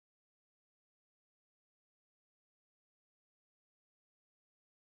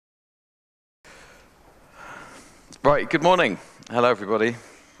Right, good morning. Hello, everybody.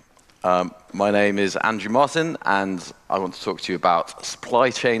 My name is Andrew Martin, and I want to talk to you about supply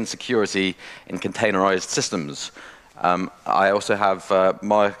chain security in containerized systems. I also have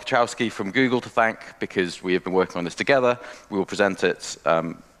Mark Kachowski from Google to thank because we have been working on this together. We will present it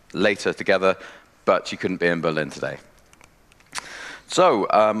later together, but you couldn't be in Berlin today. So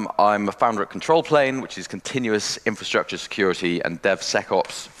I'm a founder at Control Plane, which is continuous infrastructure security and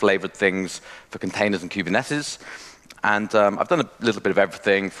DevSecOps flavored things for containers and Kubernetes. And I've done a little bit of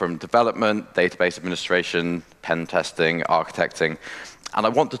everything from development, database administration, pen testing, architecting. And I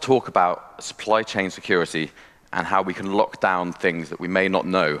want to talk about supply chain security and how we can lock down things that we may not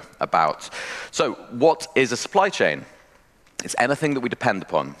know about. So what is a supply chain? It's anything that we depend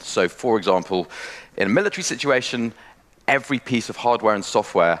upon. So for example, in a military situation, every piece of hardware and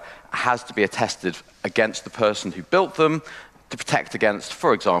software has to be attested against the person who built them to protect against,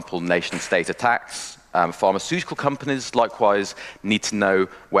 for example, nation-state attacks. Pharmaceutical companies, likewise, need to know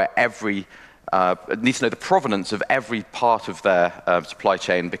where need to know the provenance of every part of their supply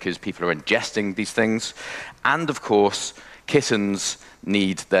chain because people are ingesting these things. And of course, kittens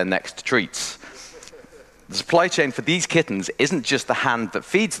need their next treats. The supply chain for these kittens isn't just the hand that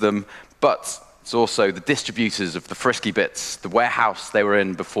feeds them, but it's also the distributors of the frisky bits, the warehouse they were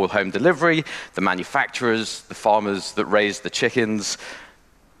in before home delivery, the manufacturers, the farmers that raised the chickens,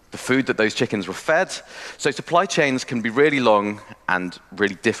 the food that those chickens were fed. So supply chains can be really long and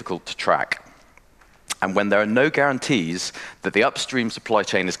really difficult to track. And when there are no guarantees that the upstream supply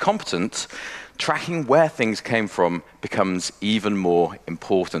chain is competent, tracking where things came from becomes even more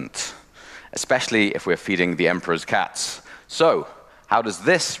important, especially if we're feeding the emperor's cats. So how does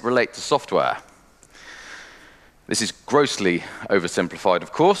this relate to software? This is grossly oversimplified,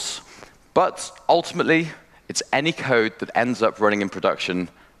 of course, but ultimately, it's any code that ends up running in production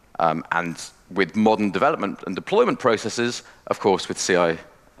and with modern development and deployment processes, of course, with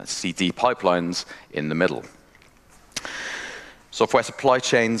CI/CD pipelines in the middle. Software supply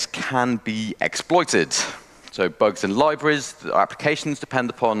chains can be exploited. So bugs in libraries that our applications depend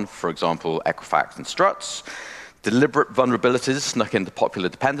upon, for example, Equifax and struts, deliberate vulnerabilities snuck into popular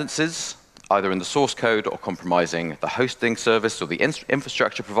dependencies, either in the source code or compromising the hosting service or the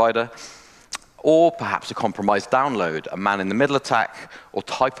infrastructure provider, or perhaps a compromised download, a man-in-the-middle attack, or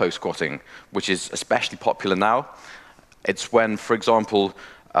typo squatting, which is especially popular now. It's when, for example,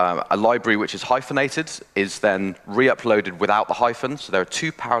 a library which is hyphenated is then re-uploaded without the hyphen, so there are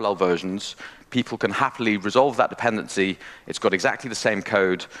two parallel versions. People can happily resolve that dependency. It's got exactly the same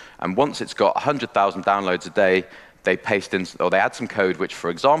code, and once it's got 100,000 downloads a day, they paste in, or they add some code which,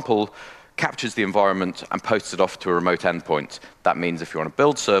 for example, captures the environment and posts it off to a remote endpoint. That means if you're on a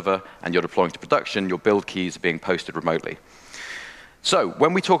build server and you're deploying to production, your build keys are being posted remotely. So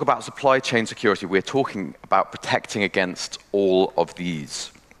when we talk about supply chain security, we're talking about protecting against all of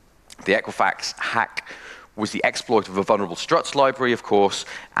these. The Equifax hack was the exploit of a vulnerable struts library, of course,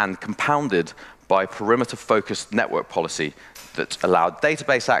 and compounded by perimeter-focused network policy that allowed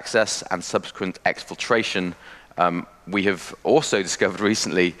database access and subsequent exfiltration. We have also discovered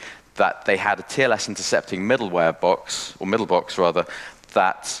recently that they had a TLS intercepting middleware box, or middlebox rather,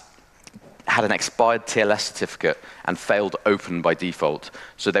 that had an expired TLS certificate and failed to open by default.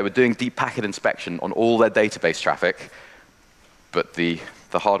 So they were doing deep packet inspection on all their database traffic, but the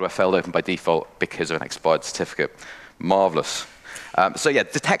hardware failed open by default because of an expired certificate. Marvelous. So yeah,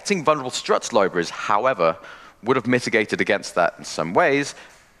 detecting vulnerable struts libraries, however, would have mitigated against that in some ways,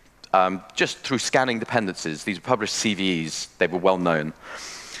 just through scanning dependencies. These were published CVEs. They were well known.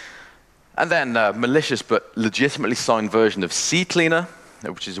 And then a malicious but legitimately signed version of CCleaner,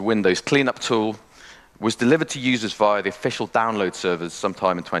 which is a Windows cleanup tool, was delivered to users via the official download servers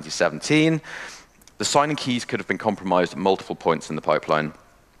sometime in 2017. The signing keys could have been compromised at multiple points in the pipeline.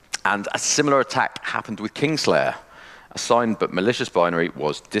 And a similar attack happened with Kingslayer. A signed but malicious binary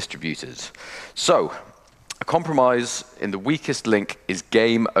was distributed. So a compromise in the weakest link is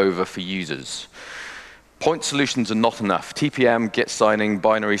game over for users. Point solutions are not enough. TPM, Git signing,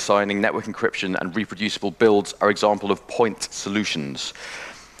 binary signing, network encryption, and reproducible builds are examples of point solutions.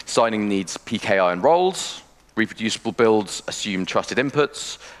 Signing needs PKI and roles. Reproducible builds assume trusted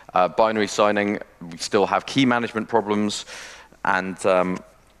inputs. Binary signing, we still have key management problems. And an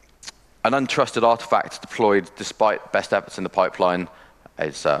untrusted artifact deployed despite best efforts in the pipeline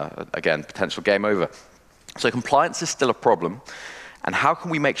is, again, potential game over. So compliance is still a problem. And how can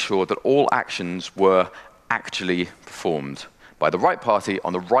we make sure that all actions were actually performed by the right party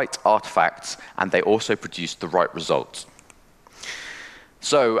on the right artifacts, and they also produced the right results?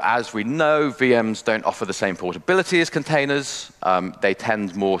 So as we know, VMs don't offer the same portability as containers. They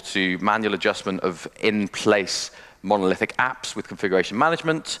tend more to manual adjustment of in-place monolithic apps with configuration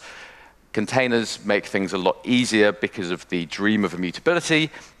management. Containers make things a lot easier because of the dream of immutability.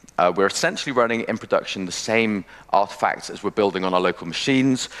 We're essentially running in production the same artifacts as we're building on our local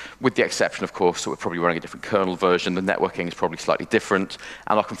machines, with the exception, of course, that we're probably running a different kernel version, the networking is probably slightly different,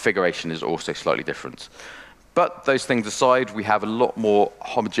 and our configuration is also slightly different. But those things aside, we have a lot more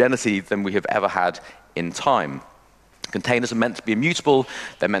homogeneity than we have ever had in time. Containers are meant to be immutable,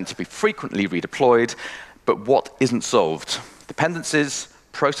 they're meant to be frequently redeployed, but what isn't solved? Dependencies,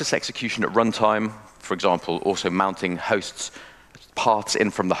 process execution at runtime, for example, also mounting hosts paths in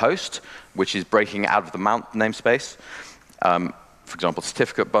from the host, which is breaking out of the mount namespace, for example,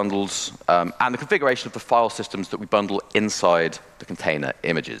 certificate bundles, and the configuration of the file systems that we bundle inside the container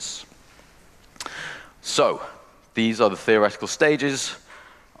images. So these are the theoretical stages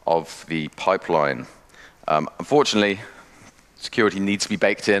of the pipeline. Unfortunately, security needs to be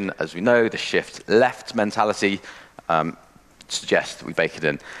baked in. As we know, the shift left mentality suggests that we bake it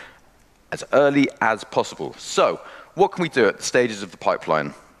in as early as possible. So what can we do at the stages of the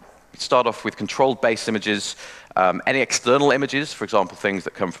pipeline? We start off with controlled base images. Any external images, for example, things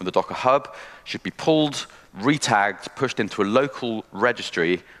that come from the Docker Hub, should be pulled, retagged, pushed into a local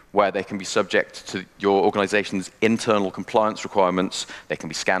registry where they can be subject to your organization's internal compliance requirements. They can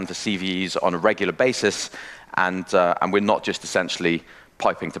be scanned for CVEs on a regular basis, and we're not just essentially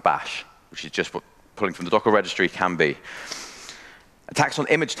piping to bash, which is just what pulling from the Docker registry can be. Attacks on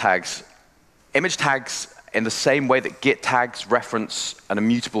image tags. Image tags, in the same way that Git tags reference an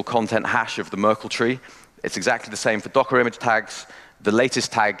immutable content hash of the Merkle tree, it's exactly the same for Docker image tags. The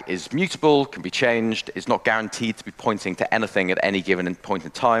latest tag is mutable, can be changed, is not guaranteed to be pointing to anything at any given point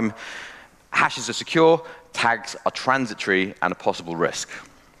in time. Hashes are secure, tags are transitory and a possible risk.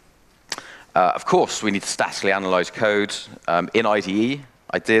 Of course, we need to statically analyze code in IDE,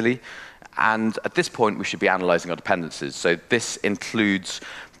 ideally, and at this point, we should be analyzing our dependencies. So this includes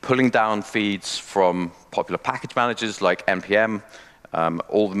pulling down feeds from popular package managers like NPM.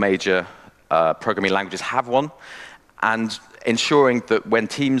 All the major programming languages have one, and ensuring that when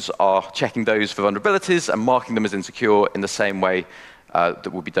teams are checking those for vulnerabilities and marking them as insecure in the same way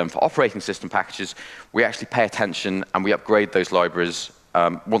that will be done for operating system packages, we actually pay attention and we upgrade those libraries.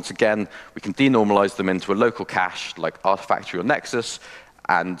 Once again, we can denormalize them into a local cache like Artifactory or Nexus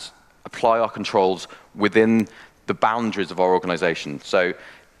and apply our controls within the boundaries of our organization. So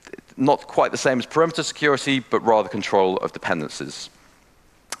not quite the same as perimeter security, but rather control of dependencies.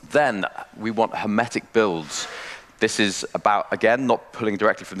 Then we want hermetic builds. This is about, again, not pulling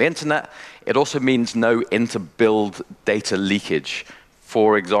directly from the internet. It also means no inter-build data leakage.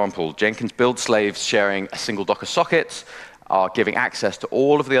 For example, Jenkins build slaves sharing a single Docker socket are giving access to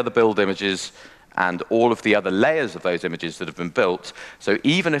all of the other build images and all of the other layers of those images that have been built. So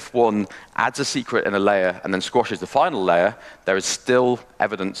even if one adds a secret in a layer and then squashes the final layer, there is still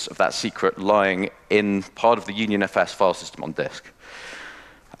evidence of that secret lying in part of the UnionFS file system on disk.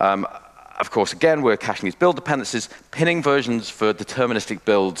 Of course, again, we're caching these build dependencies. Pinning versions for deterministic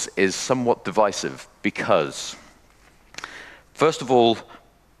builds is somewhat divisive because, first of all,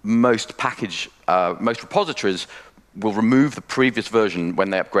 most repositories will remove the previous version when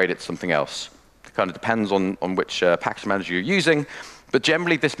they upgrade it to something else. It kind of depends on which package manager you're using, but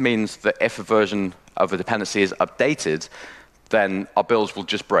generally this means that if a version of a dependency is updated, then our builds will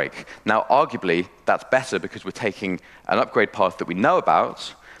just break. Now, arguably, that's better because we're taking an upgrade path that we know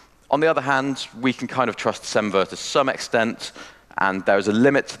about. On the other hand, we can kind of trust Semver to some extent, and there is a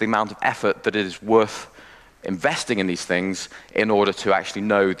limit to the amount of effort that it is worth investing in these things in order to actually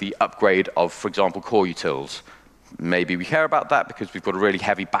know the upgrade of, for example, core utils. Maybe we care about that because we've got a really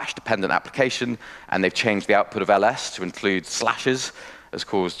heavy bash-dependent application, and they've changed the output of ls to include slashes, as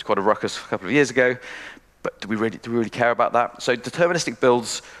caused quite a ruckus a couple of years ago. But do we really care about that? So deterministic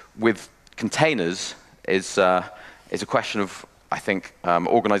builds with containers is a question of, I think,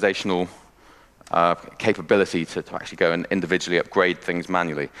 organizational capability to actually go and individually upgrade things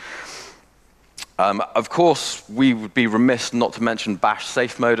manually. Of course, we would be remiss not to mention bash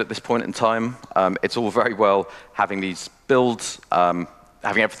safe mode at this point in time. It's all very well having these builds, having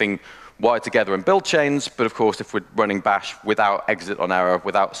everything wired together in build chains, but of course, if we're running bash without exit on error,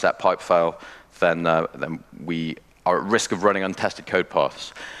 without set pipe fail, then we are at risk of running untested code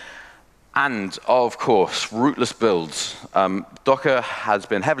paths. And, of course, rootless builds. Docker has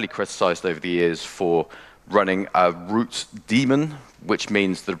been heavily criticized over the years for running a root daemon, which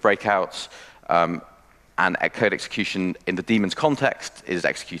means that a breakout and code execution in the daemon's context is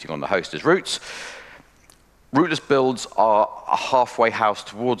executing on the host as roots. Rootless builds are a halfway house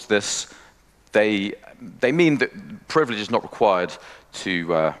towards this. They mean that privilege is not required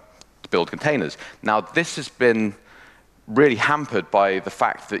to build containers. Now, this has been really hampered by the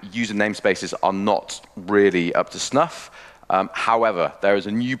fact that user namespaces are not really up to snuff. However, there is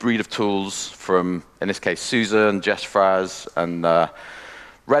a new breed of tools from, in this case, SUSE and Grafeas and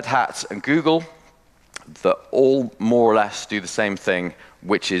Red Hat and Google that all more or less do the same thing,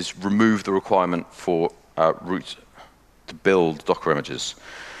 which is remove the requirement for root to build Docker images.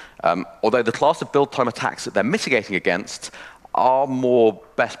 Although the class of build time attacks that they're mitigating against are more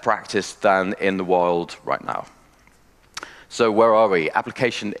best practice than in the wild right now. So where are we?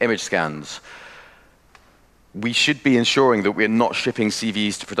 Application image scans. We should be ensuring that we're not shipping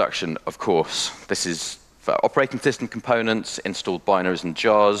CVEs to production, of course. This is for operating system components, installed binaries and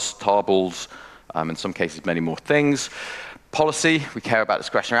jars, tarballs, in some cases many more things. Policy, we care about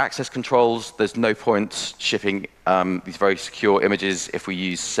discretionary access controls. There's no point shipping these very secure images if we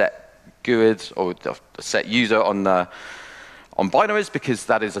use set GUID or set user on binaries, because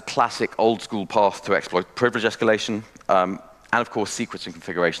that is a classic old school path to exploit privilege escalation. And of course, secrets and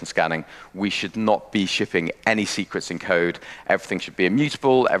configuration scanning. We should not be shipping any secrets in code. Everything should be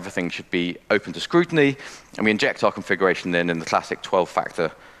immutable. Everything should be open to scrutiny. And we inject our configuration in the classic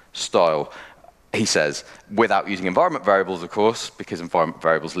 12-factor style, he says, without using environment variables, of course, because environment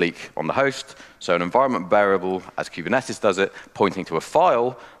variables leak on the host. So an environment variable, as Kubernetes does it, pointing to a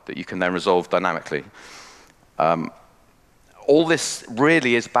file that you can then resolve dynamically. All this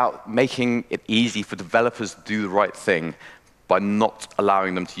really is about making it easy for developers to do the right thing by not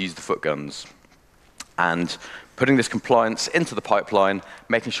allowing them to use the foot guns. And putting this compliance into the pipeline,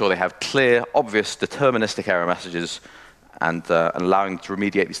 making sure they have clear, obvious, deterministic error messages, and allowing them to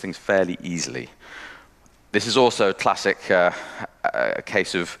remediate these things fairly easily. This is also a classic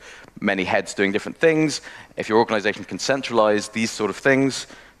case of many heads doing different things. If your organization can centralize these sort of things,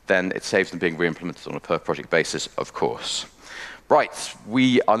 then it saves them being re-implemented on a per-project basis, of course. Right,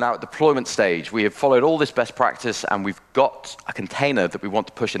 we are now at deployment stage. We have followed all this best practice, and we've got a container that we want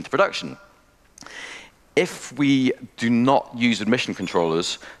to push into production. If we do not use admission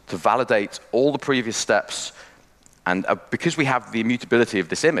controllers to validate all the previous steps, and because we have the immutability of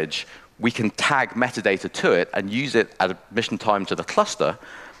this image, we can tag metadata to it and use it at admission time to the cluster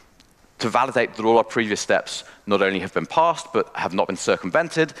to validate that all our previous steps not only have been passed, but have not been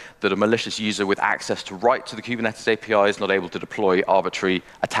circumvented, that a malicious user with access to write to the Kubernetes API is not able to deploy arbitrary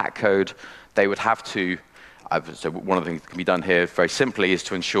attack code. They would have to, so one of the things that can be done here very simply is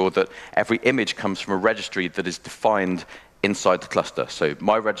to ensure that every image comes from a registry that is defined inside the cluster. So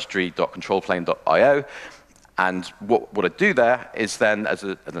myregistry.controlplane.io. And what I'd do there is then, as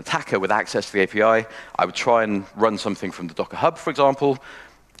an attacker with access to the API, I would try and run something from the Docker Hub, for example.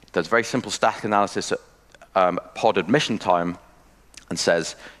 Does very simple static analysis at pod admission time and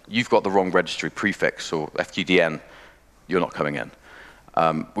says, you've got the wrong registry prefix or FQDN, you're not coming in.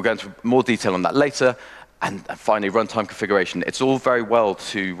 We'll go into more detail on that later. And finally, runtime configuration. It's all very well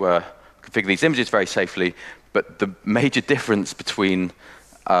to configure these images very safely, but the major difference between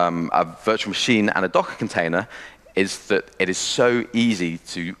a virtual machine and a Docker container is that it is so easy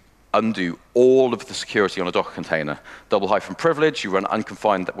to undo all of the security on a Docker container. Double-hyphen privilege, you run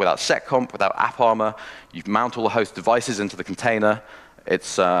unconfined without seccomp, without AppArmor, you mount all the host devices into the container.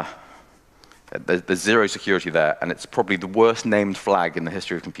 It's, there's zero security there, and it's probably the worst named flag in the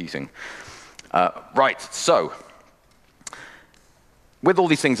history of computing. Right, so with all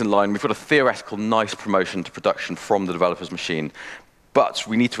these things in line, we've got a theoretical nice promotion to production from the developer's machine. But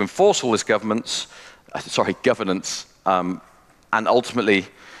we need to enforce all this governance, and ultimately,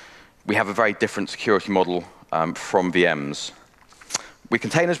 we have a very different security model from VMs. With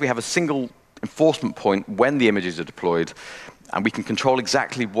containers, we have a single enforcement point when the images are deployed, and we can control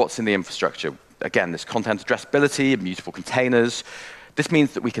exactly what's in the infrastructure. Again, this content addressability, immutable containers. This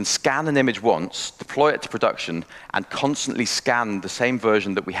means that we can scan an image once, deploy it to production, and constantly scan the same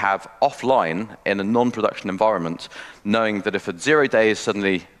version that we have offline in a non-production environment, knowing that if a 0 day is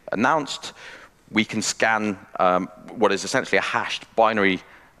suddenly announced, we can scan what is essentially a hashed binary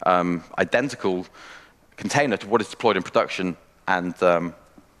identical container to what is deployed in production, and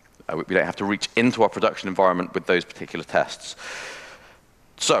we don't have to reach into our production environment with those particular tests.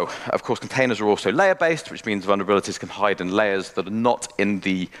 So, of course, containers are also layer-based, which means vulnerabilities can hide in layers that are not in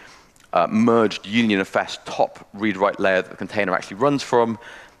the merged union of fast top read-write layer that the container actually runs from.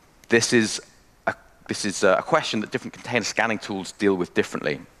 This is a question that different container scanning tools deal with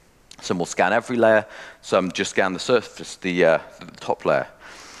differently. Some will scan every layer, some just scan the surface, the top layer.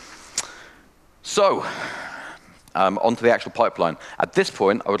 So, onto the actual pipeline. At this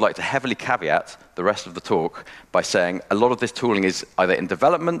point, I would like to heavily caveat the rest of the talk by saying a lot of this tooling is either in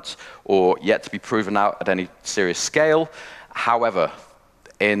development or yet to be proven out at any serious scale. However,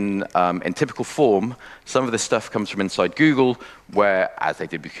 in typical form, some of this stuff comes from inside Google, where, as they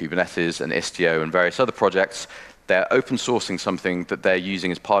did with Kubernetes and Istio and various other projects, they're open sourcing something that they're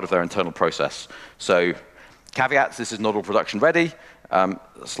using as part of their internal process. So caveats, this is not all production ready.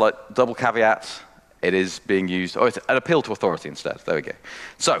 Slight double caveat, it is being used, it's an appeal to authority instead. There we go.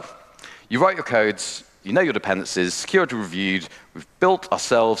 So you write your codes, you know your dependencies, security reviewed, we've built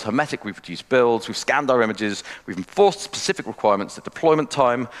ourselves hermetic reproduced builds, we've scanned our images, we've enforced specific requirements at deployment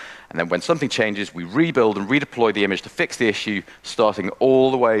time, and then when something changes, we rebuild and redeploy the image to fix the issue, starting all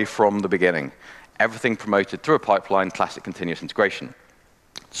the way from the beginning. Everything promoted through a pipeline, classic continuous integration.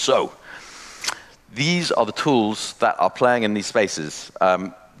 So these are the tools that are playing in these spaces.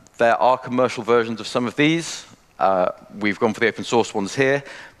 There are commercial versions of some of these. We've gone for the open source ones here.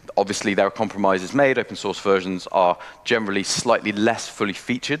 Obviously, there are compromises made. Open source versions are generally slightly less fully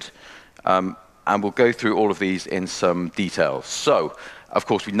featured. And we'll go through all of these in some detail. So, of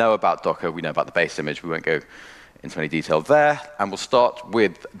course, we know about Docker. We know about the base image. We won't go into any detail there. And we'll start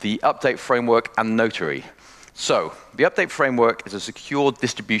with the update framework and Notary. So the update framework is a secure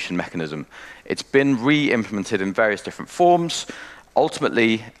distribution mechanism. It's been re-implemented in various different forms.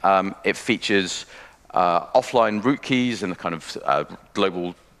 Ultimately, it features offline root keys in the kind of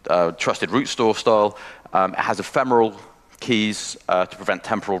global trusted root store style. It has ephemeral keys to prevent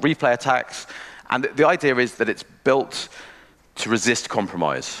temporal replay attacks. And the idea is that it's built to resist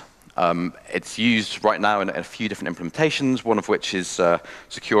compromise. It's used right now in a few different implementations, one of which is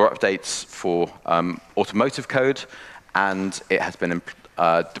secure updates for automotive code, and it has been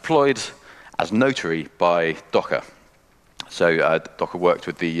deployed as Notary by Docker. So Docker worked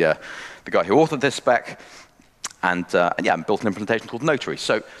with the guy who authored this spec, and built an implementation called Notary.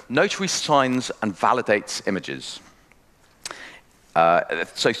 So Notary signs and validates images.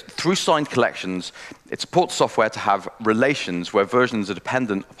 So through signed collections, it supports software to have relations where versions are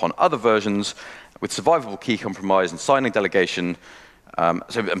dependent upon other versions with survivable key compromise and signing delegation. And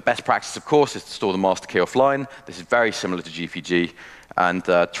best practice, of course, is to store the master key offline. This is very similar to GPG. And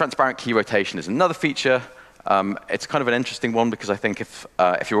transparent key rotation is another feature. It's kind of an interesting one because I think if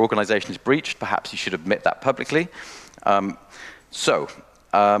your organization is breached, perhaps you should admit that publicly.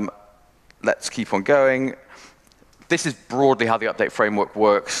 Let's keep on going. This is broadly how the update framework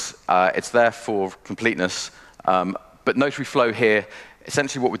works. It's there for completeness. But Notary Flow here,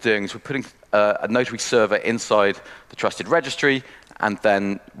 essentially what we're doing is we're putting a Notary server inside the trusted registry, and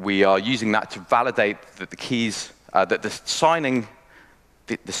then we are using that to validate that the keys, that the signed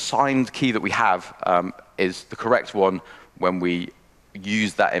key that we have is the correct one when we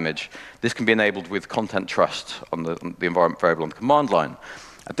use that image. This can be enabled with content trust on the environment variable on the command line.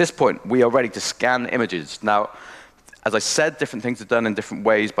 At this point, we are ready to scan images. Now, as I said, different things are done in different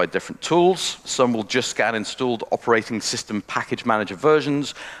ways by different tools. Some will just scan installed operating system package manager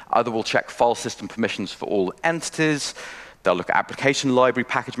versions. Other will check file system permissions for all entities. They'll look at application library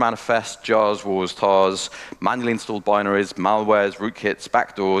package manifest, jars, wars, tars, manually installed binaries, malwares, rootkits,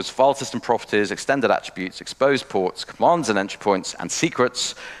 backdoors, file system properties, extended attributes, exposed ports, commands and entry points, and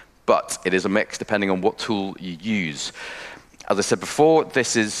secrets. But it is a mix depending on what tool you use. As I said before,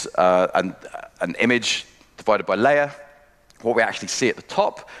 this is an image divided by layer. What we actually see at the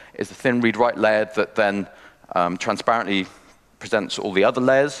top is the thin read-write layer that then transparently presents all the other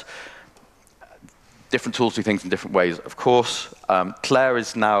layers. Different tools do things in different ways, of course. Clair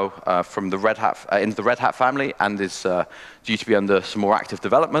is now from the Red Hat family and is due to be under some more active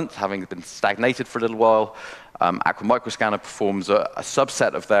development, having been stagnated for a little while. Aqua Microscanner performs a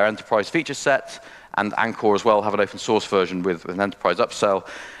subset of their enterprise feature set, and Anchor as well have an open source version with an enterprise upsell.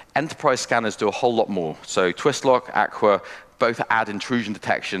 Enterprise scanners do a whole lot more. So Twistlock, Aqua, both add intrusion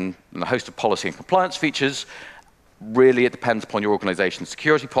detection and a host of policy and compliance features. Really, it depends upon your organization's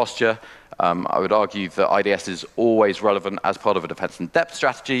security posture. I would argue that IDS is always relevant as part of a defense in depth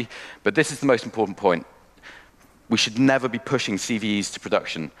strategy, but this is the most important point. We should never be pushing CVEs to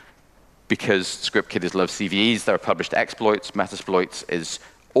production because script kiddies love CVEs. There are published exploits. Metasploits is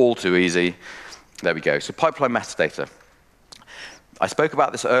all too easy. There we go. So pipeline metadata. I spoke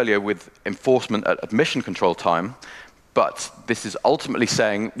about this earlier with enforcement at admission control time, but this is ultimately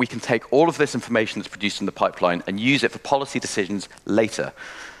saying we can take all of this information that's produced in the pipeline and use it for policy decisions later.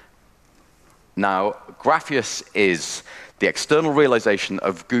 Now, Grafeas is the external realization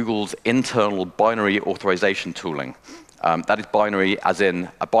of Google's internal binary authorization tooling. That is binary as in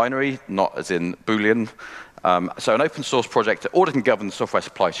a binary, not as in Boolean. So an open source project to audit and govern the software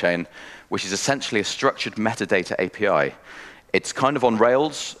supply chain, which is essentially a structured metadata API. It's kind of on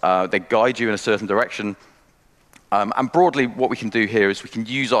rails. They guide you in a certain direction. And broadly, what we can do here is we can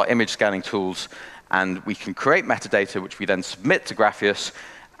use our image scanning tools and we can create metadata, which we then submit to Grafeas,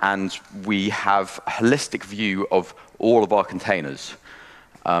 and we have a holistic view of all of our containers.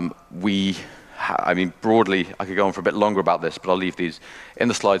 I mean, broadly, I could go on for a bit longer about this, but I'll leave these in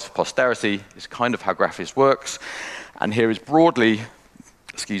the slides for posterity. It's kind of how Grafeas works. And here is broadly,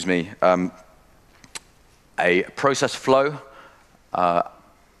 excuse me, a process flow.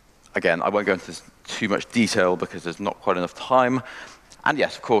 Again, I won't go into too much detail because there's not quite enough time. And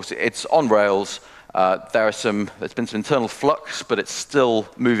yes, of course, it's on Rails. There's been some internal flux, but it's still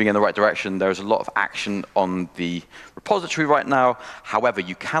moving in the right direction. There's a lot of action on the repository right now. However,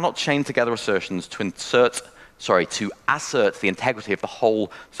 you cannot chain together assertions to assert the integrity of the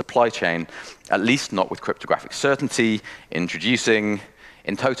whole supply chain, at least not with cryptographic certainty, introducing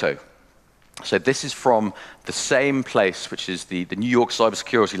in-toto. So this is from the same place, which is the New York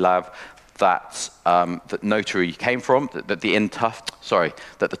Cybersecurity Lab that Notary came from, that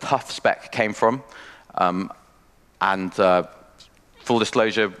the tough spec came from. Full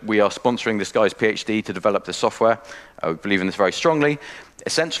disclosure, we are sponsoring this guy's PhD to develop this software. We believe in this very strongly.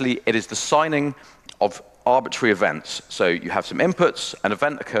 Essentially, it is the signing of arbitrary events. So you have some inputs, an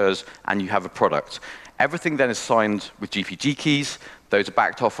event occurs, and you have a product. Everything then is signed with GPG keys. Those are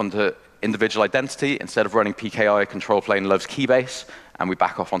backed off onto individual identity instead of running PKI, control plane loves keybase, and we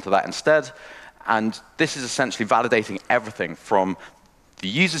back off onto that instead. And this is essentially validating everything from the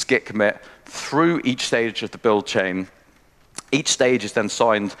user's Git commit through each stage of the build chain. Each stage is then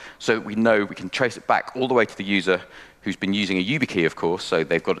signed so that we know we can trace it back all the way to the user who's been using a YubiKey, of course, so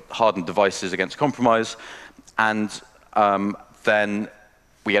they've got hardened devices against compromise. And then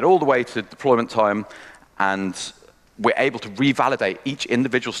we get all the way to deployment time, and we're able to revalidate each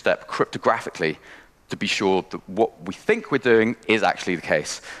individual step cryptographically to be sure that what we think we're doing is actually the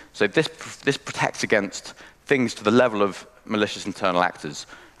case. So this protects against things to the level of malicious internal actors,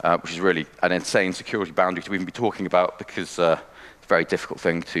 which is really an insane security boundary to even be talking about because it's a very difficult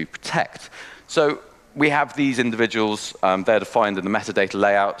thing to protect. So we have these individuals, they're defined in the metadata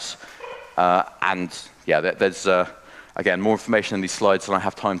layouts, and yeah, there's, again, more information in these slides than I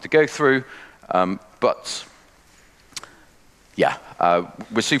have time to go through, but yeah,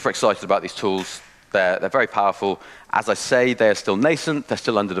 we're super excited about these tools. They're very powerful. As I say, they're still nascent, they're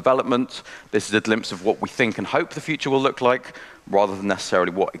still under development. This is a glimpse of what we think and hope the future will look like, rather than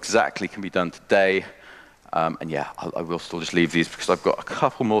necessarily what exactly can be done today. And yeah, I will still just leave these because I've got a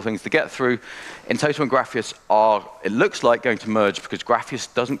couple more things to get through. In-toto and Grafeas are, it looks like, going to merge because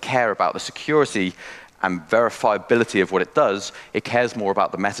Grafeas doesn't care about the security and verifiability of what it does. It cares more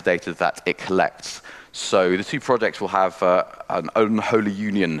about the metadata that it collects. So the two projects will have an unholy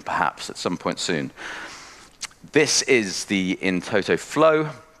union, perhaps, at some point soon. This is the in-toto flow.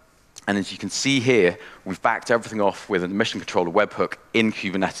 And as you can see here, we've backed everything off with a mission controller webhook in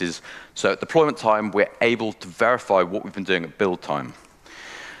Kubernetes. So at deployment time, we're able to verify what we've been doing at build time.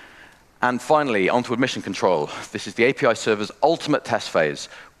 And finally, onto admission control. This is the API server's ultimate test phase.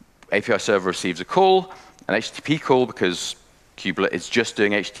 API server receives a call, an HTTP call, because Kubelet is just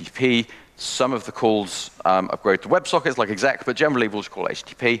doing HTTP. Some of the calls upgrade to WebSockets like exec, but generally we'll just call it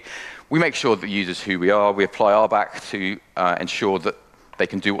HTTP. We make sure that the user's who we are. We apply RBAC to ensure that they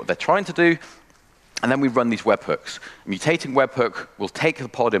can do what they're trying to do. And then we run these webhooks. A mutating webhook will take the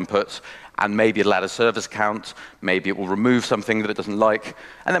pod inputs, and maybe it'll add a service count. Maybe it will remove something that it doesn't like.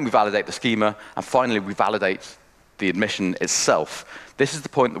 And then we validate the schema. And finally, we validate the admission itself. This is the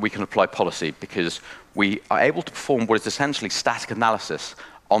point that we can apply policy, because we are able to perform what is essentially static analysis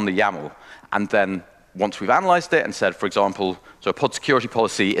on the YAML. And then once we've analyzed it and said, for example, so a pod security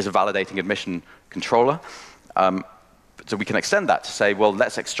policy is a validating admission controller. So we can extend that to say, well,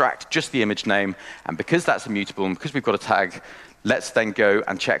 let's extract just the image name. And because that's immutable and because we've got a tag, let's then go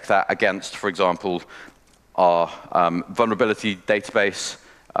and check that against, for example, our vulnerability database.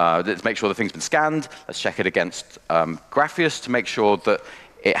 Let's make sure the thing's been scanned. Let's check it against Grafeas to make sure that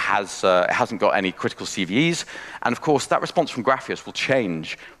it hasn't got any critical CVEs. And of course, that response from Grafeas will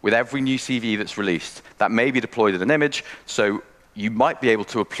change with every new CVE that's released. That may be deployed in an image. So you might be able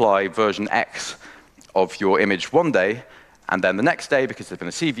to apply version X of your image one day, and then the next day, because there's been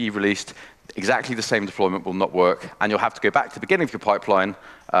a CVE released, exactly the same deployment will not work, and you'll have to go back to the beginning of your pipeline.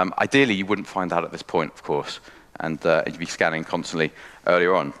 Ideally, you wouldn't find out at this point, of course, and you'd be scanning constantly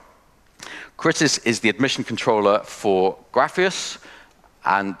earlier on. Kritis is the admission controller for Grafeas,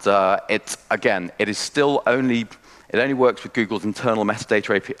 and it is still only works with Google's internal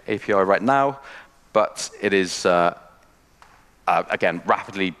metadata API right now, but it is, again,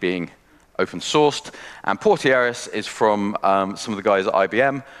 rapidly being open sourced. And Portieres is from some of the guys at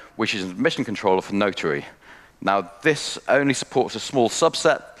IBM, which is an admission controller for Notary. Now, this only supports a small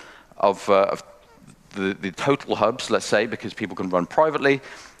subset of the total hubs, let's say, because people can run privately.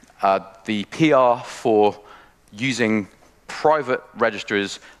 The PR for using private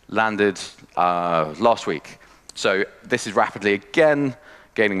registries landed last week. So this is rapidly, again,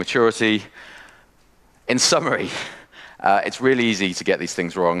 gaining maturity. In summary, it's really easy to get these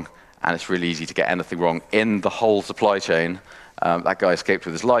things wrong, and it's really easy to get anything wrong in the whole supply chain. That guy escaped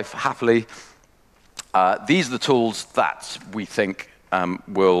with his life, happily. These are the tools that we think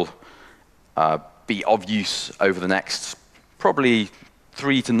will be of use over the next probably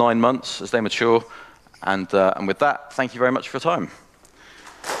 3 to 9 months as they mature. And with that, thank you very much for your time.